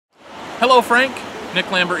Hello Frank,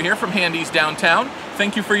 Nick Lambert here from Handy's Downtown.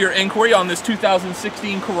 Thank you for your inquiry on this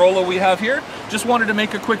 2016 Corolla we have here. Just wanted to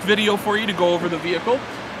make a quick video for you to go over the vehicle.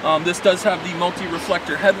 This does have the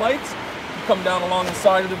multi-reflector headlights. You come down along the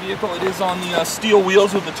side of the vehicle, it is on the steel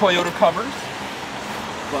wheels with the Toyota covers.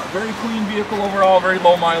 But very clean vehicle overall, very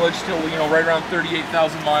low mileage, still right around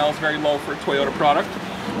 38,000 miles, very low for a Toyota product.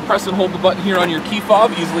 Press and hold the button here on your key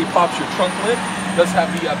fob, easily pops your trunk lid. It does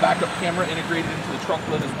have the backup camera integrated into the trunk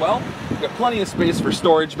lid as well. You've got plenty of space for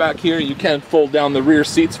storage back here. You can fold down the rear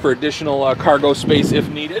seats for additional cargo space if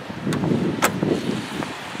needed.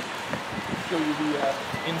 Show you the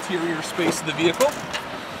interior space of the vehicle.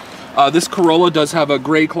 This Corolla does have a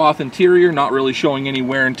gray cloth interior, not really showing any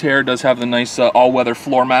wear and tear. It does have the nice all-weather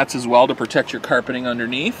floor mats as well to protect your carpeting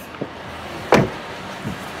underneath.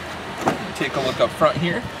 Take a look up front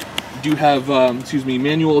here. You do have,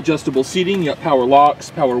 manual adjustable seating. You got power locks,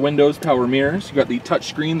 power windows, power mirrors. You got the touch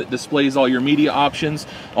screen that displays all your media options,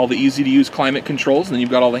 all the easy-to-use climate controls, and then you've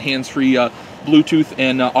got all the hands-free Bluetooth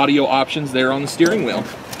and audio options there on the steering wheel.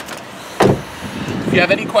 If you have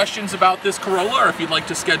any questions about this Corolla, or if you'd like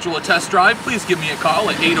to schedule a test drive, please give me a call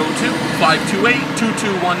at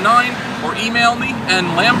 802-528-2219 or email me,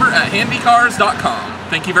 nlambert@handycars.com.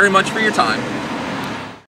 Thank you very much for your time.